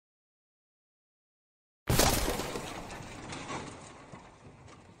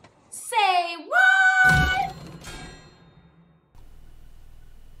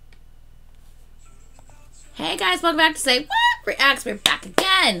Hey guys, welcome back to Say What Reacts. We're back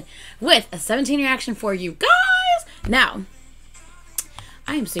again with a 17 reaction for you guys. Now,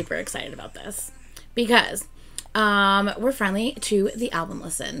 I am super excited about this because we're finally to the album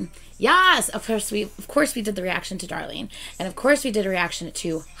listen. Yes, of course we did the reaction to Darling, and of course we did a reaction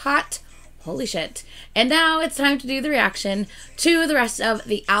to Hot. Holy shit. And now it's time to do the reaction to the rest of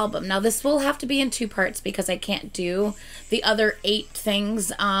the album. Now this will have to be in two parts because I can't do the other 8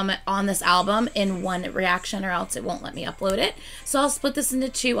 things on this album in one reaction or else it won't let me upload it. So I'll split this into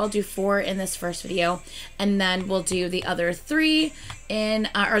 2. I'll do 4 in this first video and then we'll do the other 3 in,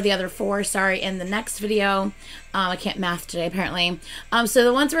 or the other 4, sorry, in the next video. I can't math today apparently. So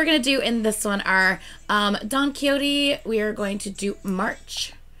the ones we're going to do in this one are Don Quixote, we are going to do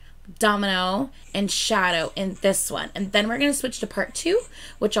March, Domino, and Shadow in this one, and then we're going to switch to part 2,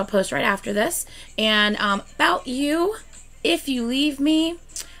 which I'll post right after this, and About You, If You Leave Me,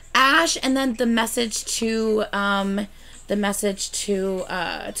 Ash, and then the message to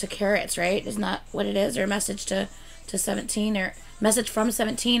Terrace, right? Isn't that what it is? Or message to 17, or message from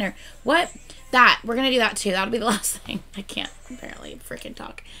 17, or what? That we're gonna do that too. That'll be the last thing. I can't apparently freaking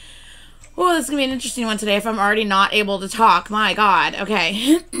talk. Oh, this is going to be an interesting one today if I'm already not able to talk. My God.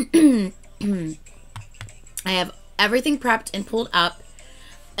 Okay. I have everything prepped and pulled up.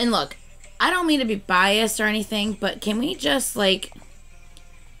 And look, I don't mean to be biased or anything, but can we just, like...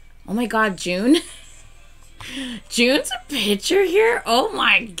 Oh my God, June? June's a picture here? Oh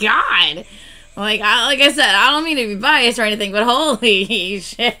my God. Like I said, I don't mean to be biased or anything, but holy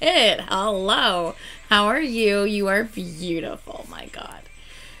shit. Hello. How are you? You are beautiful. My God.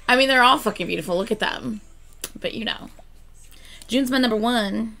 I mean, they're all fucking beautiful. Look at them. But you know. June's my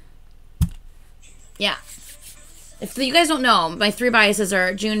 #1. Yeah. If you guys don't know, my 3 biases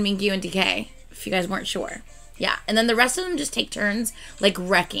are June, Mingyu, and DK. If you guys weren't sure. Yeah. And then the rest of them just take turns, like,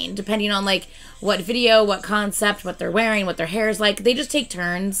 wrecking. Depending on, like, what video, what concept, what they're wearing, what their hair is like. They just take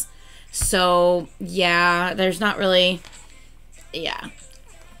turns. So, yeah. There's not really... Yeah.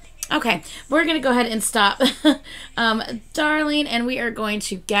 Okay, we're going to go ahead and stop Darling, and we are going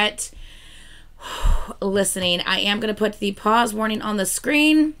to get listening. I am going to put the pause warning on the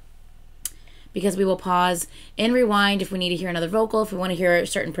screen because we will pause and rewind if we need to hear another vocal, if we want to hear a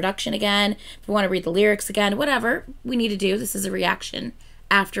certain production again, if we want to read the lyrics again, whatever we need to do. This is a reaction,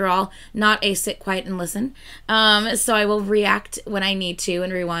 after all, not a sit quiet and listen. So I will react when I need to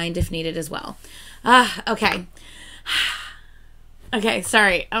and rewind if needed as well. Okay. Okay,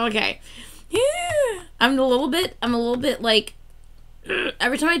 sorry. I'm okay. Yeah. I'm a little bit like,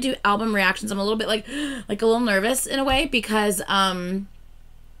 every time I do album reactions, I'm a little bit like a little nervous in a way because I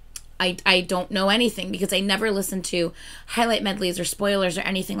don't know anything because I never listen to highlight medleys or spoilers or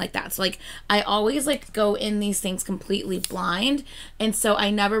anything like that. So like I always like go in these things completely blind, and so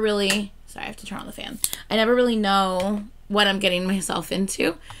I never really, sorry, I have to turn on the fan. I never really know what I'm getting myself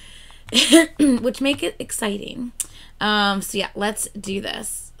into, which make it exciting. So yeah, let's do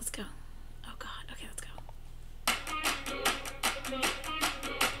this. Let's go. Oh God. Okay, let's go.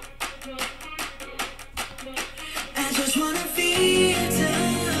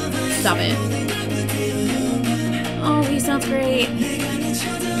 Stop it. Oh, he sounds great.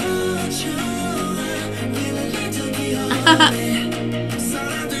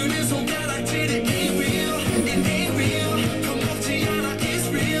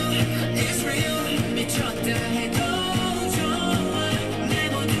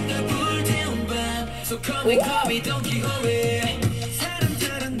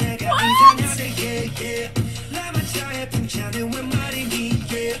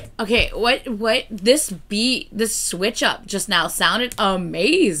 Okay, what this beat, this switch up just now sounded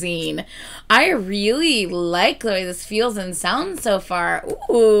amazing. I really like the way this feels and sounds so far.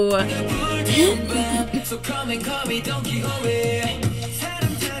 Ooh.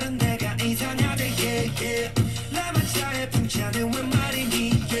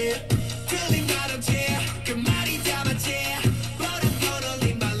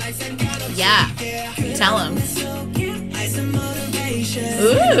 Yeah, tell him.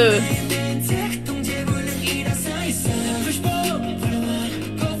 Ooh.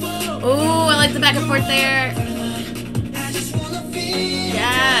 Ooh, I like the back and forth there.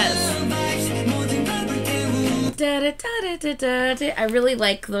 Yes. I really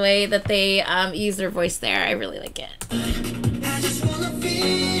like the way that they use their voice there. I really like it.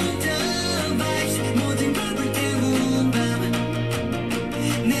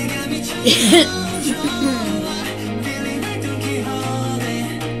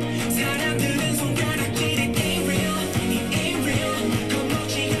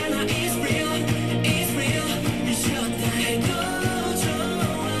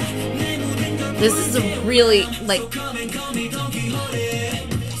 This is a really, like...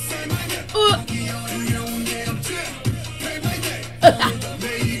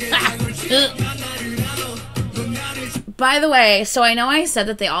 By the way, so I know I said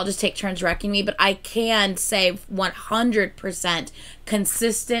that they all just take turns wrecking me, but I can say 100%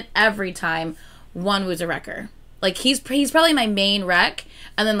 consistent every time Wonwoo's a wrecker. Like, he's probably my main wreck,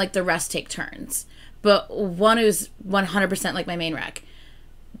 and then, like, the rest take turns. But Wonwoo's 100% like my main wreck.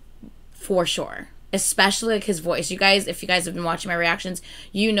 For sure. Especially, like, his voice. You guys, if you guys have been watching my reactions,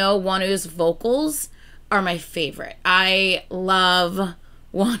 you know Wonwoo's vocals are my favorite. I love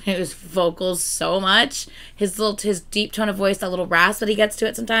Wonwoo's vocals so much. His deep tone of voice, that little rasp that he gets to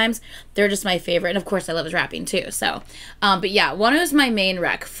it sometimes, they're just my favorite. And of course I love his rapping too. So but yeah, Wonwoo's my main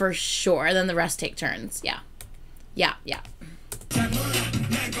wreck for sure. Then the rest take turns. Yeah. Yeah.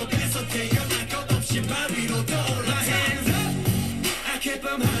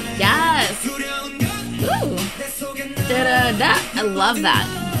 Yes. Ooh. Da-da-da. I love that.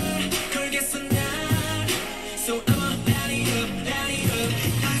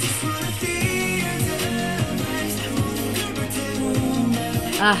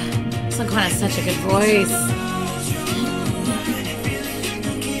 Sungkwan has such a good voice.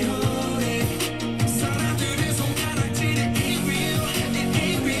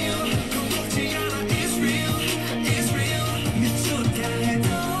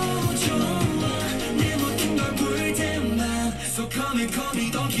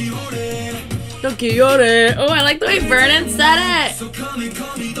 Don Quixote. Oh, I like the way Vernon said it.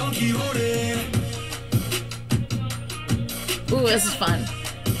 Ooh, this is fun.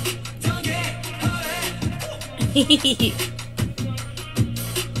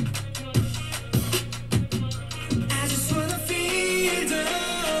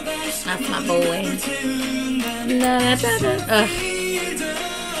 That's my boy.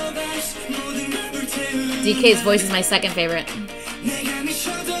 DK's voice is my second favorite.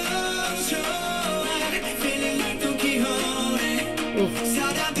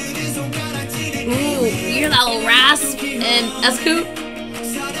 Ooh, you hear that little rasp and S-Coup?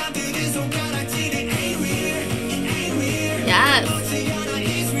 Yes.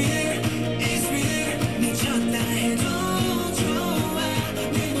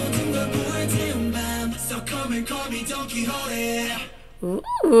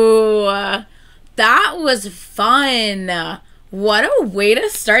 Ooh, that was fun. What a way to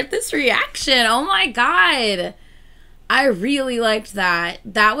start this reaction. Oh my god. I really liked that.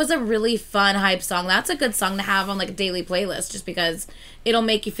 That was a really fun hype song. That's a good song to have on like a daily playlist just because it'll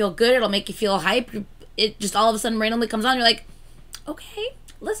make you feel good. It'll make you feel hype. It just all of a sudden randomly comes on. You're like, okay,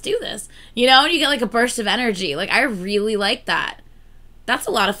 let's do this. You know, and you get like a burst of energy. Like, I really like that. That's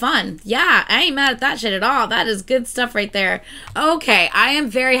a lot of fun. Yeah, I ain't mad at that shit at all. That is good stuff right there. Okay, I am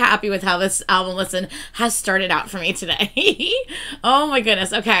very happy with how this album listen has started out for me today. Oh my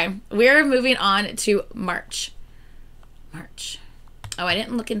goodness. Okay, we're moving on to March. Oh, I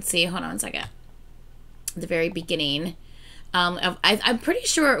didn't look and see. Hold on a second. The very beginning. I'm pretty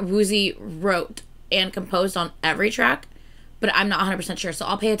sure Woozi wrote and composed on every track, but I'm not 100% sure, so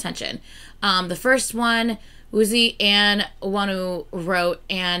I'll pay attention. The first one, Woozi and Wonwoo wrote,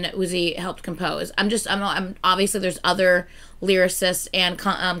 and Woozi helped compose. I'm obviously there's other lyricists and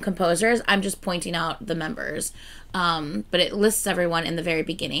composers. I'm just pointing out the members, but it lists everyone in the very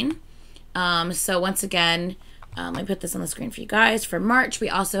beginning. So once again, let me put this on the screen for you guys. For March, we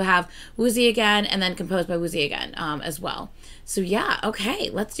also have Woozi again, and then composed by Woozi again as well. So yeah, okay,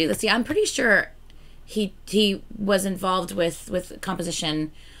 let's do this. Yeah, I'm pretty sure he was involved with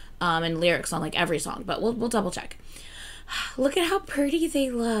composition and lyrics on like every song, but we'll double check. Look at how pretty they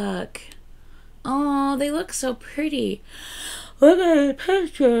look. Oh, they look so pretty. Look at the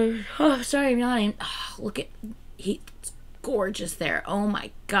picture. Oh, sorry, I'm yawning. Oh, look at, he's gorgeous there. Oh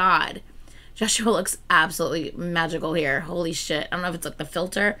my god. Joshua looks absolutely magical here. Holy shit. I don't know if it's like the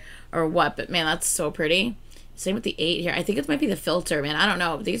filter or what, but man, that's so pretty. Same with the 8 here. I think it might be the filter, man. I don't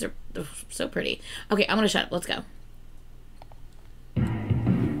know. These are so pretty. Okay, I'm going to shut up. Let's go.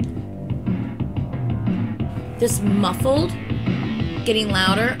 This muffled, getting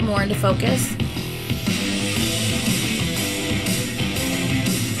louder, more into focus.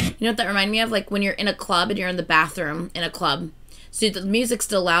 You know what that reminded me of? Like when you're in a club and you're in the bathroom in a club. So the music's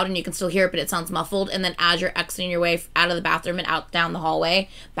still loud and you can still hear it, but it sounds muffled. And then as you're exiting your way out of the bathroom and out down the hallway,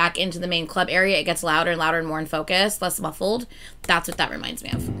 back into the main club area, it gets louder and louder and more in focus, less muffled. That's what that reminds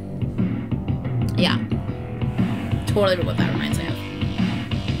me of. Yeah. Totally what that reminds me of.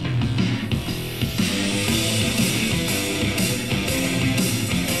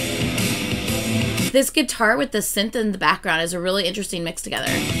 This guitar with the synth in the background is a really interesting mix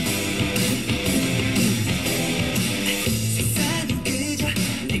together.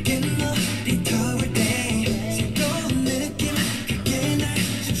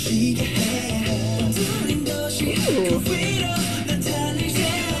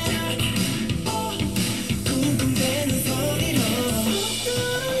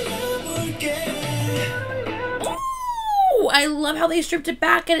 I love how they stripped it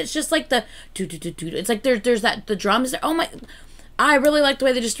back, and it's just like the do do do do. It's like there's that the drums. Oh my, I really like the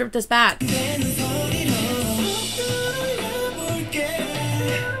way they just stripped this back.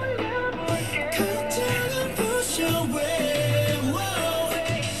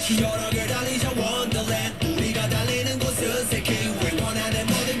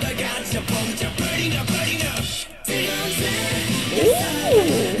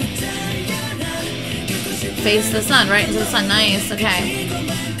 Face the sun, right into the sun. Nice. Okay.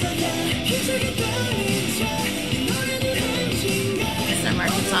 It's a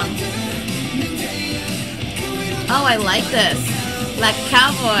marching song. Oh, I like this. Like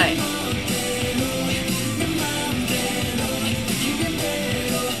cowboy.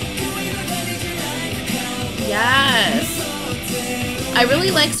 Yes. I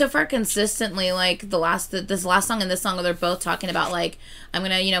really like so far consistently, like this last song and this song, where they're both talking about like, I'm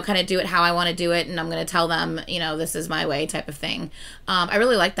gonna, you know, kind of do it how I want to do it, and I'm gonna tell them, you know, this is my way type of thing. I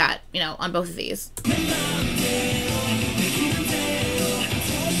really like that, you know, on both of these.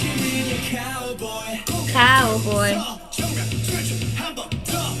 Cowboy.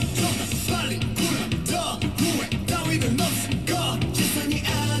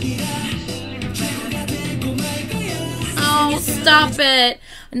 Oh, stop it.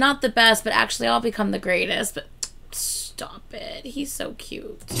 Not the best, but actually I'll become the greatest. But stop it. He's so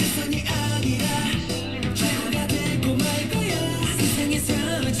cute.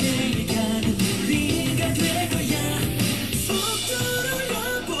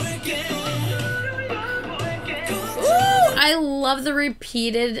 Ooh, I love the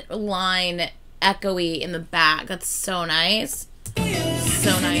repeated line echoey in the back. That's so nice.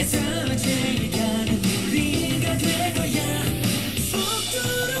 So nice.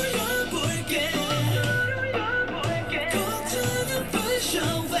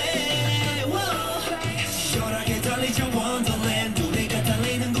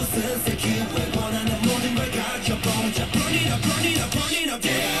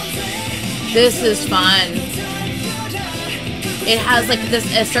 This is fun. It has like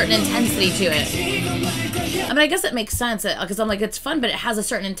a certain intensity to it. I mean, I guess it makes sense because I'm like, it's fun, but it has a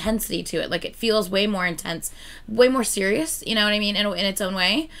certain intensity to it. Like, it feels way more intense, way more serious, you know what I mean, in its own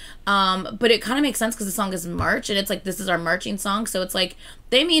way. But it kind of makes sense because the song is March, and it's like, this is our marching song, so it's like,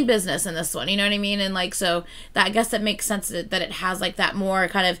 they mean business in this one, you know what I mean? And like, so that, I guess that makes sense that it has like that more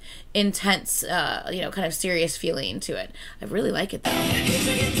kind of intense, you know, kind of serious feeling to it. I really like it though.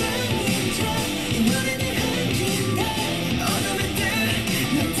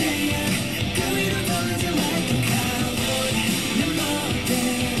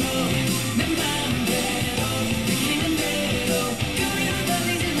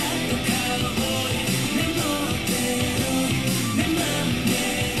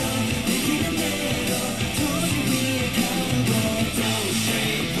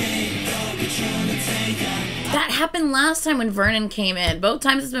 That happened last time when Vernon came in. Both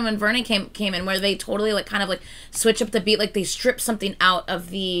times it's been when Vernon came in, where they totally like kind of like switch up the beat, like they strip something out of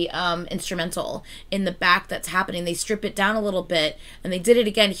the instrumental in the back that's happening. They strip it down a little bit, and they did it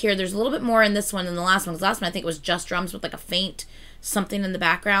again here. There's a little bit more in this one than the last one. Because last one I think it was just drums with like a faint something in the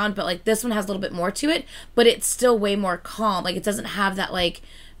background, but like this one has a little bit more to it, but it's still way more calm. Like, it doesn't have that like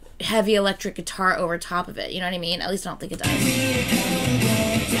heavy electric guitar over top of it. You know what I mean? At least I don't think it does.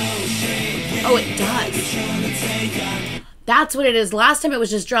 Oh, it does. That's what it is. Last time it was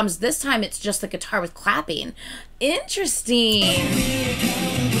just drums. This time it's just the guitar with clapping. Interesting.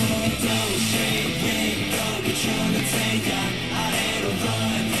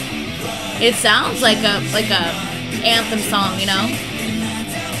 It sounds like a anthem song, you know?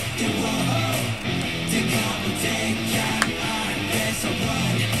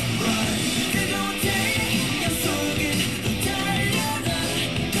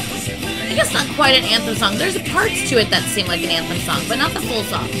 I guess not quite an anthem song. There's parts to it that seem like an anthem song, but not the full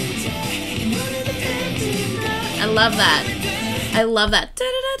song. I love that. I love that. Da,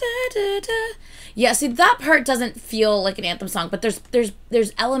 da, da, da, da. Yeah, see, that part doesn't feel like an anthem song, but there's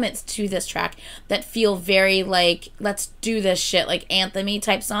elements to this track that feel very like, let's do this shit, like anthem-y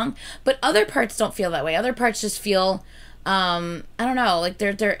type song. But other parts don't feel that way. Other parts just feel, I don't know, like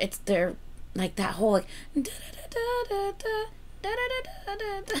they're like that whole like da, da, da, da, da. Da, da, da,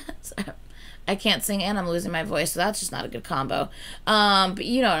 da, da. So, I can't sing and I'm losing my voice, so that's just not a good combo. But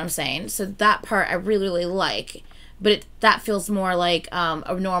you know what I'm saying. So that part I really, really like, but that feels more like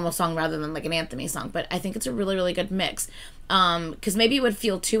a normal song rather than like an anthem-y song. But I think it's a really, really good mix. Because maybe it would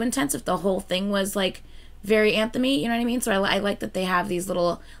feel too intense if the whole thing was like very anthem-y, you know what I mean? So I like that they have these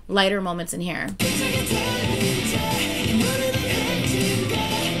little lighter moments in here.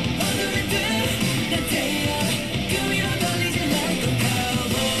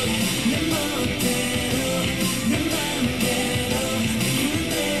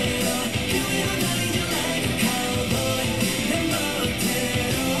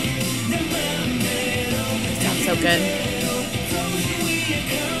 so good.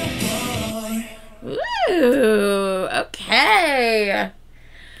 Ooh, okay.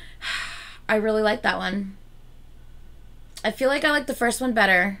 I really like that one. I feel like I like the first one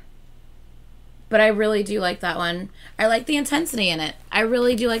better, but I really do like that one. I like the intensity in it. I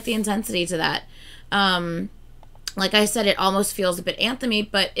really do like the intensity to that. Like I said, it almost feels a bit anthem-y,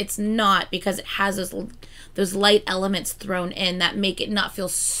 but it's not, because it has those light elements thrown in that make it not feel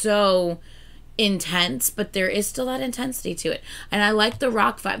so intense, but there is still that intensity to it. And I like the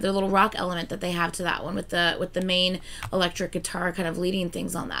rock vibe, the little rock element that they have to that one with the main electric guitar kind of leading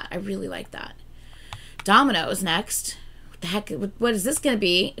things on that. I really like that. Dominoes next. What the heck? What is this going to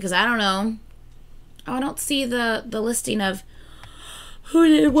be? Because I don't know. Oh, I don't see the listing of who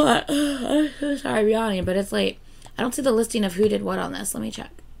did what. I'm so sorry, I'm yawning, but it's late. I don't see the listing of who did what on this. Let me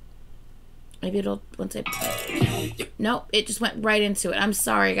check. Maybe it'll once I. Nope, it just went right into it. I'm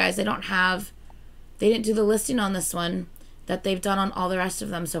sorry, guys. They didn't do the listing on this one that they've done on all the rest of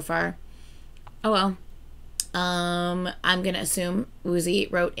them so far. Oh well. I'm gonna assume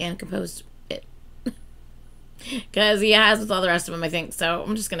Uzi wrote and composed it, because he has with all the rest of them, I think. So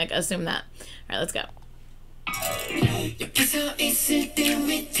I'm just gonna assume that. All right, let's go.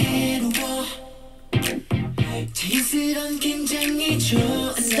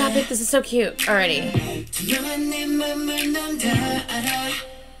 Stop it, this is so cute already.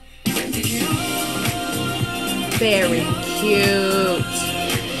 Very cute.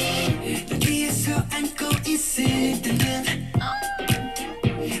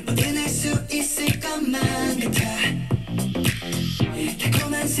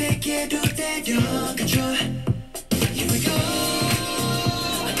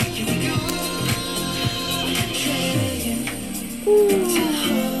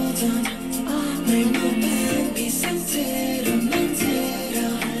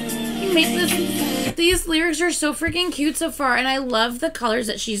 These lyrics are so freaking cute so far, and I love the colors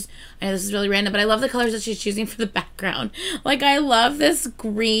that she's. I know this is really random, but I love the colors that she's choosing for the background. Like, I love this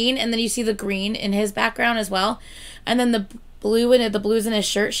green, and then you see the green in his background as well, and then the blue in it, the blues in his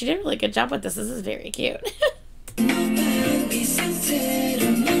shirt. She did a really good job with this. This is very cute.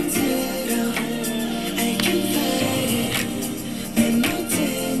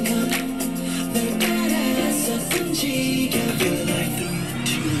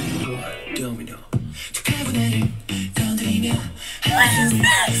 What is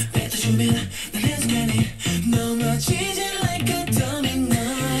this?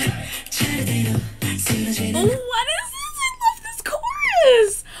 Oh, what is this? I love this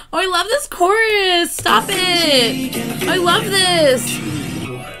chorus. Oh, I love this chorus. Stop it. I love this.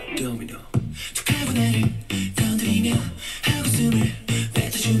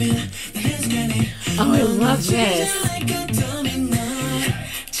 Oh, I love this.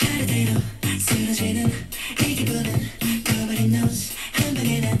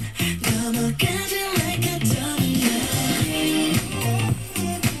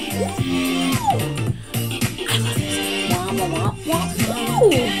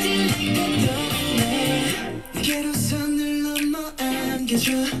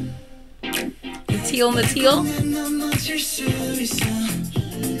 The teal and the teal.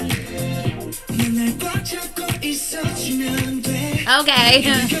 Okay.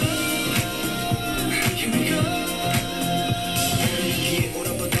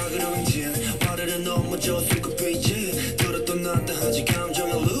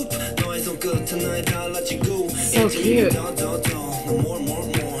 So cute.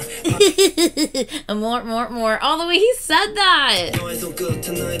 More. All the way he said that.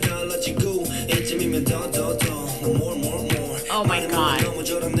 Oh my god.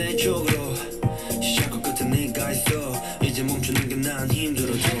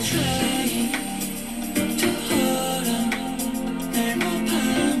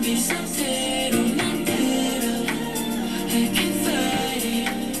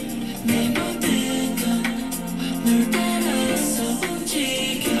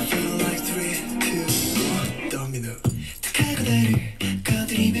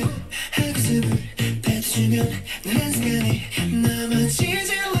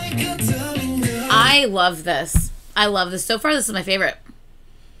 I love this. I love this. So far, this is my favorite.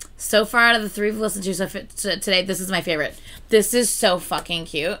 So far, out of the three we've listened to today, this is my favorite. This is so fucking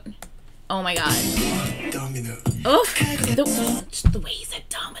cute. Oh my god. Oh, just the way he said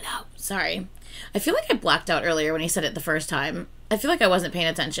domino. Sorry. I feel like I blacked out earlier when he said it the first time. I feel like I wasn't paying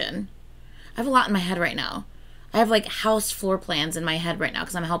attention. I have a lot in my head right now. I have like house floor plans in my head right now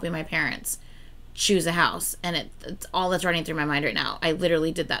because I'm helping my parents choose a house, and it's all that's running through my mind right now. I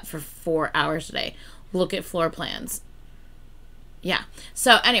literally did that for 4 hours today. Look at floor plans. Yeah.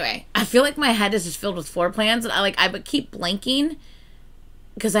 So anyway, I feel like my head is just filled with floor plans, and I but keep blanking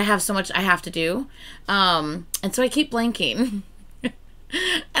because I have so much I have to do. And so I keep blanking. And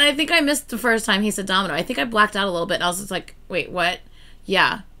I think I missed the first time he said domino. I think I blacked out a little bit, and I was just like, wait, what?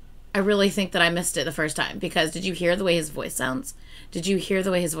 Yeah. I really think that I missed it the first time, because did you hear the way his voice sounds? Did you hear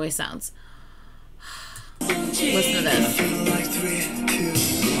the way his voice sounds? Listen to this.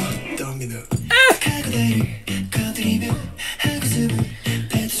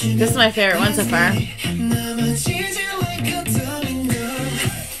 This is my favorite one so far.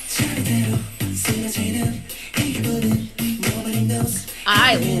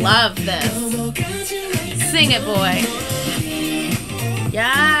 I love this. Sing it, boy.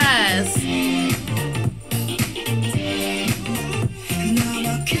 Yes.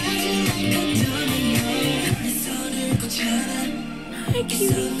 Hi,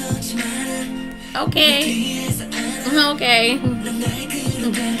 cutie. Okay. Okay.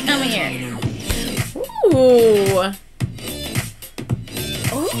 Come here. Ooh.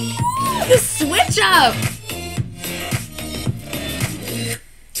 Oh, the switch up.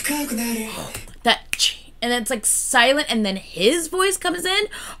 That, and it's like silent, and then his voice comes in.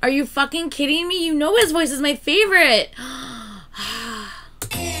 Are you fucking kidding me? You know his voice is my favorite.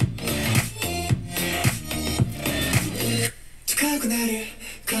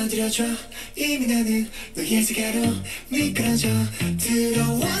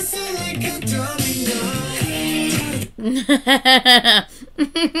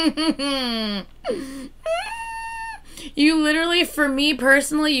 You literally, for me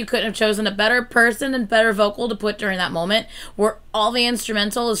personally, you couldn't have chosen a better person and better vocal to put during that moment where all the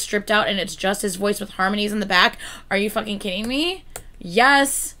instrumental is stripped out and it's just his voice with harmonies in the back. Are you fucking kidding me?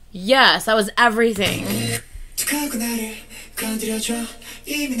 Yes. Yes, that was everything.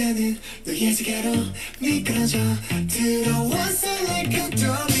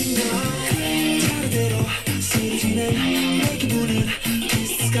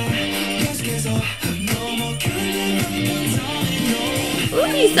 Ooh,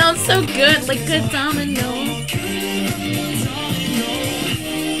 he sounds so good, like good domino.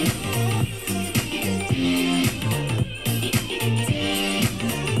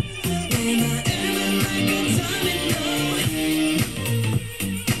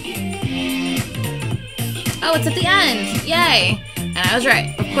 Oh, it's at the end. Yay. And I was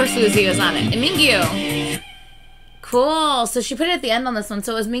right. Of course Woozi was on it. And Mingyu. Cool. So she put it at the end on this one.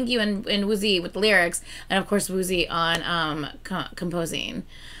 So it was Mingyu and Woozi with the lyrics. And of course Woozi on composing.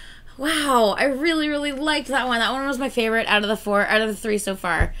 Wow. I really, really liked that one. That one was my favorite out of the three so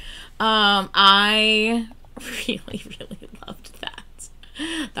far. I really, really loved that.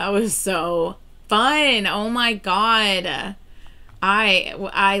 That was so fun. Oh my God.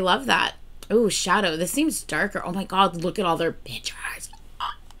 I love that. Oh, Shadow. This seems darker. Oh my God, look at all their pictures.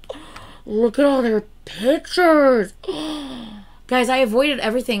 Look at all their pictures. Guys, I avoided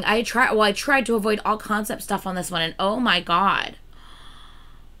everything. I tried to avoid all concept stuff on this one, and oh my God.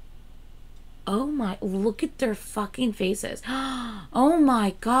 Oh my, look at their fucking faces. Oh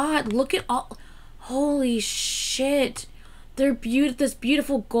my God, look at all, holy shit. They're this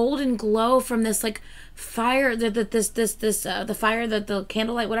beautiful golden glow from this like fire, the fire, the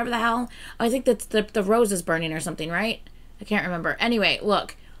candlelight, whatever the hell. I think that's the rose is burning or something, right? I can't remember. Anyway,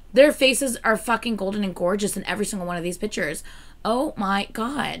 look, their faces are fucking golden and gorgeous in every single one of these pictures. Oh my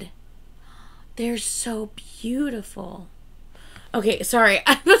God, they're so beautiful. Okay, sorry,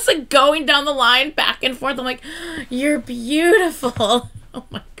 I was like going down the line back and forth. I'm like, you're beautiful. Oh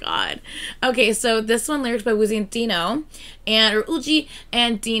my God. Okay, so this one lyrics by Woozi and Dino, or Uji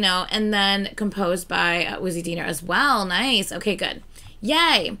and Dino, and then composed by Woozi Dino as well. Nice. Okay, good.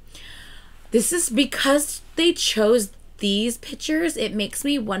 Yay. This is because they chose these pictures. It makes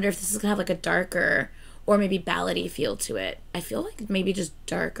me wonder if this is gonna have like a darker or maybe ballady feel to it. I feel like maybe just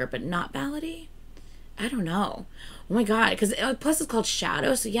darker, but not ballady. I don't know. Oh my God, because plus it's called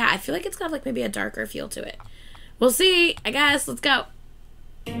Shadow, so yeah, I feel like it's got like maybe a darker feel to it. We'll see, I guess. Let's go.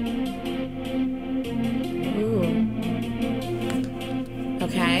 Ooh.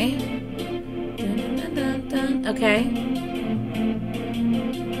 Okay. Dun, dun, dun, dun. Okay.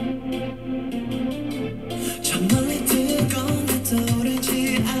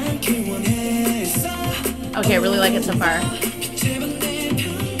 Okay, I really like it so far.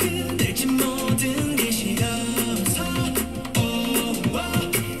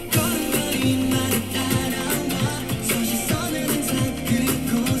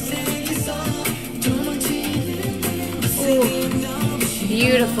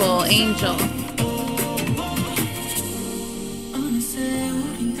 Beautiful angel.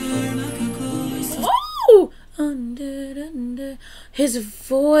 Oh! His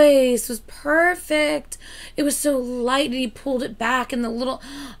voice was perfect. It was so light, and he pulled it back, and the little,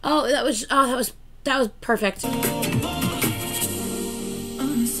 that was perfect.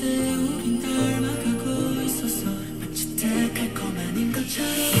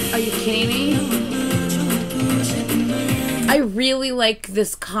 Are you kidding me? I really like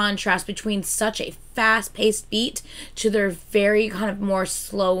this contrast between such a fast-paced beat to their very kind of more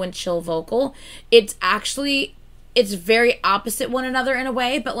slow and chill vocal. It's very opposite one another in a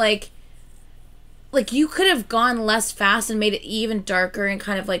way, but like you could have gone less fast and made it even darker and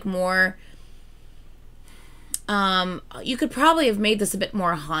kind of like more, you could probably have made this a bit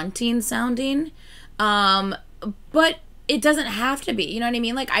more haunting sounding, but it doesn't have to be, you know what I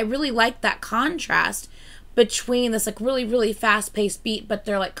mean? Like, I really like that contrast between this like really, really fast-paced beat, but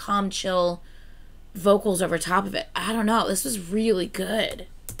they're like calm, chill vocals over top of it. I don't know, this was really good.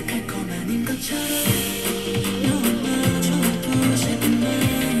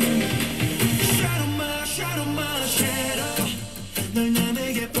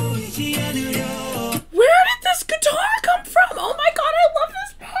 Where did this guitar come from? Oh my god, I love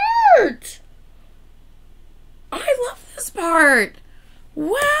this part! I love this part!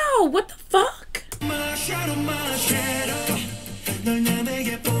 Wow, what the fuck?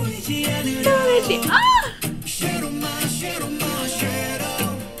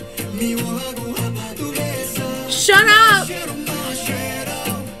 Shut up!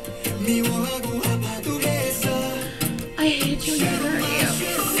 I hate you and I hurt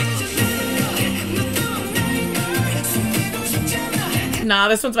you. Nah,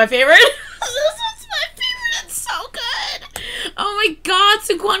 this one's my favorite. This one's my favorite. It's so good. Oh my god,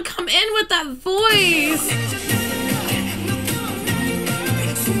 Seungkwan, come in with that voice.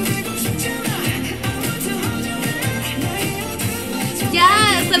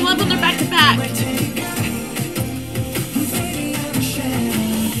 Yes, I love when they're back to back.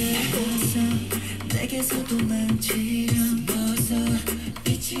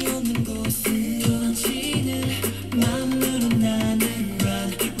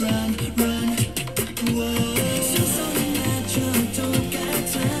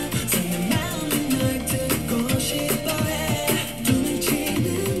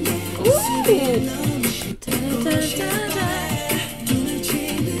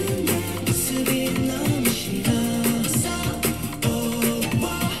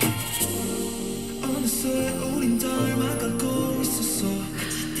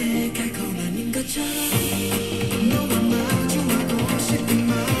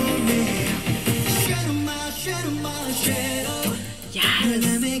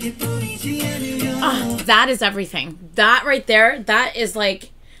 That is everything. That right there, that is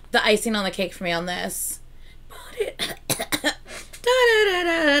like the icing on the cake for me on this.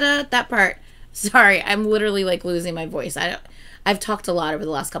 That part. Sorry, I'm literally like losing my voice. I've talked a lot over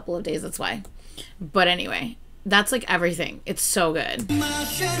the last couple of days, that's why. But anyway, that's like everything. It's so good.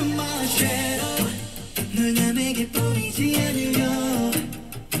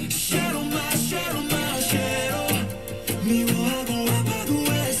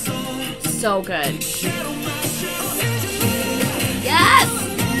 So good. Yes!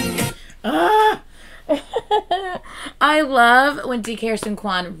 I love when DK or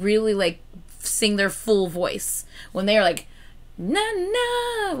Seungkwan really like sing their full voice. When they are like, na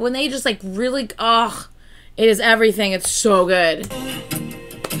na. When they just like really, it is everything. It's so good.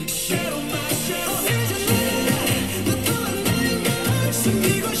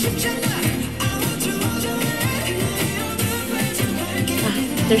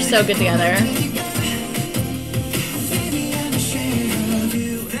 They're so good together.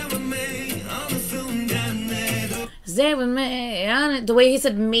 Stay with me. The way he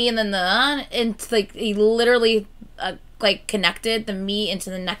said me and then the, and like he literally like connected the me into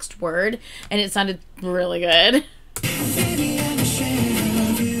the next word, and it sounded really good.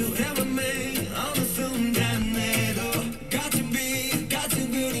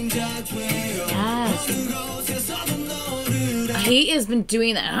 He has been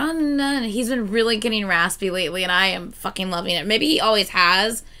doing that. He's been really getting raspy lately, and I am fucking loving it. Maybe he always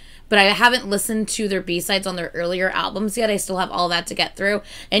has, but I haven't listened to their B-sides on their earlier albums yet. I still have all that to get through.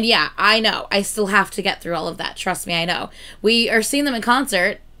 And yeah, I know. I still have to get through all of that. Trust me, I know. We are seeing them in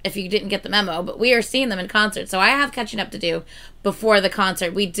concert, if you didn't get the memo, but we are seeing them in concert. So I have catching up to do before the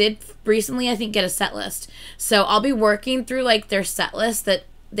concert. We did recently, I think, get a set list. So I'll be working through like their set list that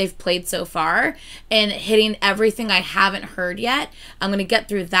they've played so far and hitting everything I haven't heard yet. I'm going to get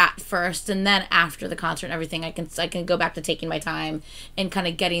through that first, and then after the concert and everything, I can go back to taking my time and kind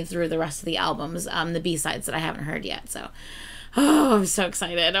of getting through the rest of the albums, the B-sides that I haven't heard yet. So, I'm so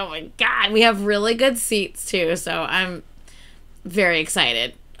excited. Oh my God. We have really good seats too. So very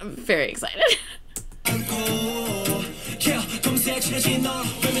excited. I'm very excited. Yes.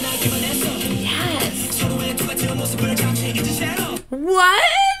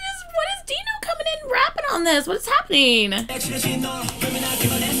 What is Dino coming in rapping on this? What is happening?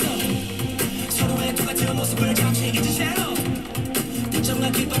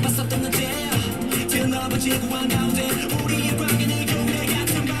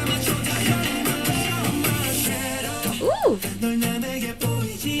 Ooh.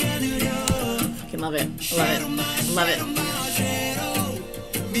 I love it. Love it. Love it.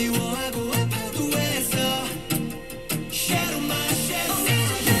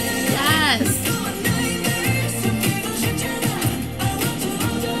 Yes.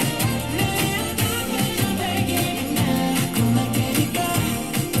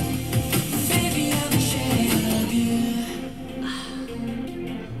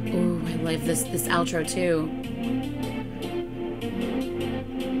 Ooh, I love this outro too.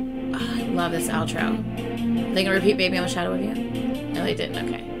 Love this outro. Are they gonna repeat Baby I'm a Shadow of You? No, they didn't.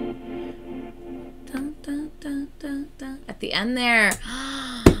 Okay. Dun, dun, dun, dun, dun. At the end there.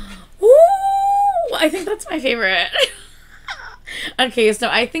 Ooh, I think that's my favorite. Okay, so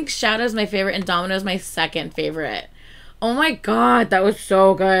I think Shadow's my favorite and Domino's my second favorite. Oh my god, that was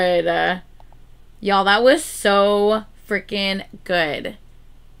so good. Y'all, that was so freaking good.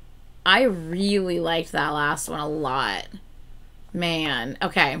 I really liked that last one a lot. Man.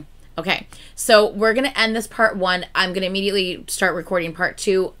 Okay. Okay, so we're going to end this part 1. I'm going to immediately start recording part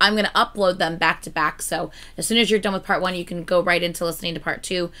 2. I'm going to upload them back to back. So as soon as you're done with part 1, you can go right into listening to part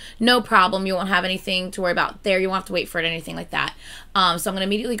 2. No problem. You won't have anything to worry about there. You won't have to wait for it or anything like that. So I'm going to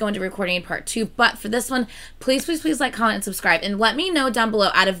immediately go into recording part 2. But for this one, please, please, please like, comment, and subscribe. And let me know down below,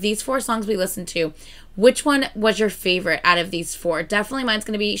 out of these 4 songs we listened to, which one was your favorite out of these 4? Definitely mine's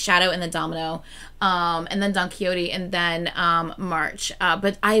going to be Shadow and then Domino, and then Don Quixote, and then March.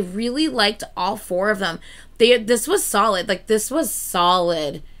 But I really liked all 4 of them. This was solid. Like, this was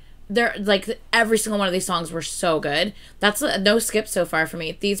solid. Like, every single one of these songs were so good. That's no skip so far for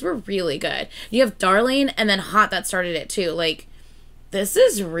me. These were really good. You have Darling and then Hot that started it too. Like, this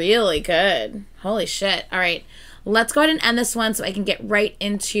is really good. Holy shit. All right. Let's go ahead and end this one so I can get right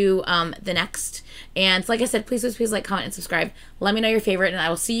into the next. And like I said, please, please, please like, comment, and subscribe. Let me know your favorite, and I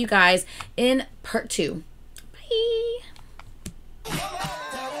will see you guys in part 2. Bye.